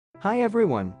Hi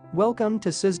everyone, welcome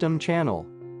to System channel.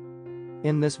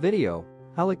 In this video,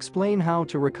 I'll explain how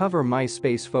to recover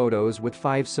MySpace photos with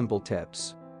 5 simple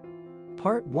tips.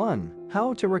 Part 1.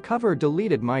 How to recover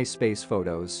deleted MySpace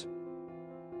photos.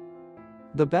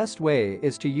 The best way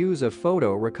is to use a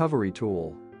photo recovery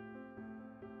tool.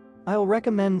 I'll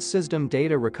recommend System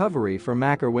Data Recovery for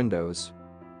Mac or Windows.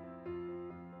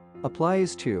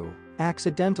 Applies to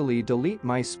accidentally delete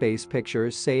MySpace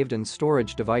pictures saved in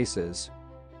storage devices.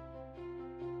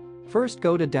 First,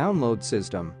 go to Download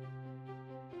System.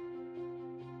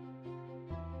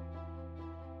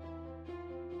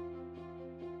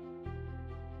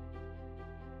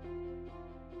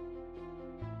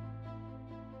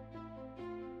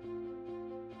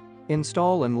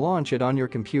 Install and launch it on your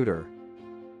computer.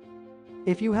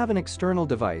 If you have an external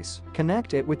device,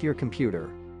 connect it with your computer.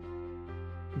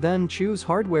 Then choose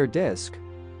Hardware Disk.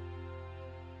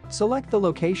 Select the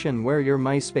location where your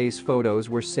MySpace photos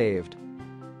were saved.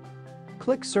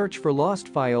 Click Search for Lost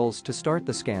Files to start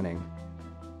the scanning.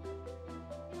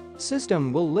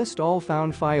 System will list all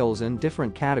found files in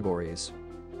different categories.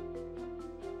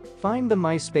 Find the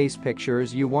MySpace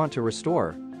pictures you want to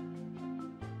restore.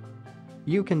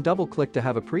 You can double-click to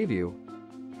have a preview.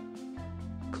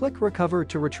 Click Recover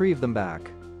to retrieve them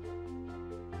back.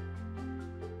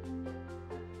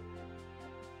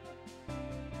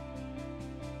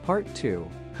 Part 2.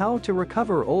 How to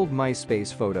recover old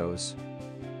MySpace photos.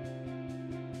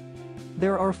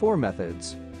 There are 4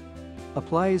 methods.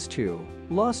 Applies to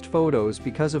lost photos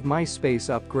because of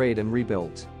MySpace upgrade and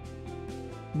rebuilt.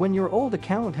 When your old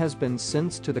account has been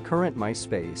synced to the current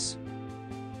MySpace.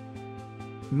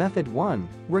 Method 1.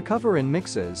 Recover in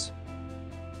mixes.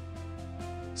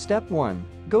 Step 1.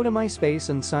 Go to MySpace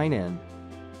and sign in.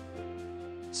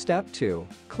 Step 2.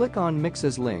 Click on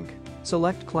Mixes link,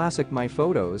 select Classic My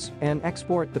Photos, and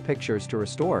export the pictures to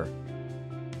restore.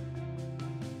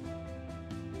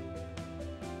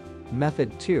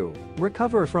 Method 2.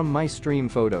 Recover from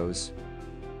MyStream photos.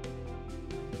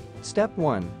 Step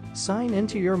 1. Sign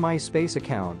into your MySpace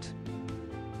account.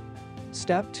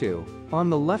 Step 2. On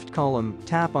the left column,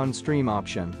 tap on Stream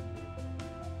option.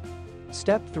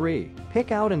 Step 3.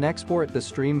 Pick out and export the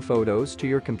stream photos to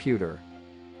your computer.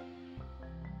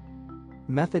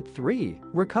 Method 3.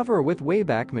 Recover with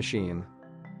Wayback Machine.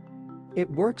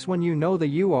 It works when you know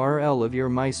the URL of your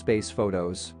MySpace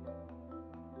photos.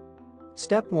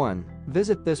 Step 1.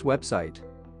 Visit this website.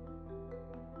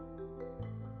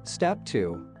 Step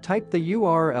 2. Type the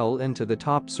URL into the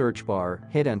top search bar,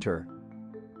 hit enter.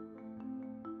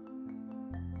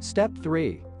 Step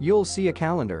 3. You'll see a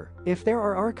calendar. If there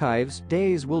are archives,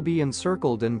 days will be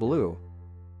encircled in blue.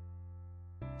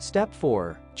 Step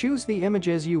 4. Choose the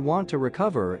images you want to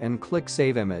recover and click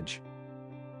Save Image.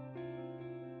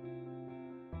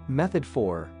 Method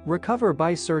 4. Recover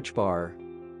by search bar.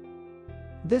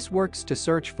 This works to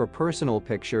search for personal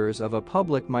pictures of a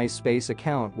public MySpace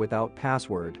account without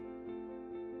password.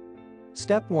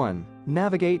 Step 1.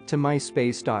 Navigate to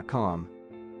myspace.com.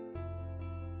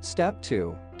 Step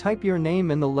 2. Type your name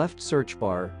in the left search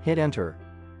bar, hit enter.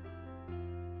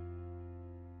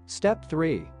 Step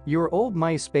 3. Your old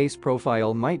MySpace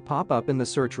profile might pop up in the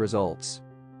search results.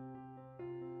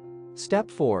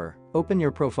 Step 4. Open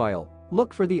your profile,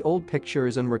 look for the old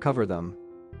pictures and recover them.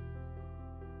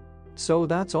 So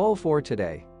that's all for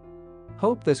today.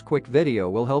 Hope this quick video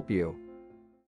will help you.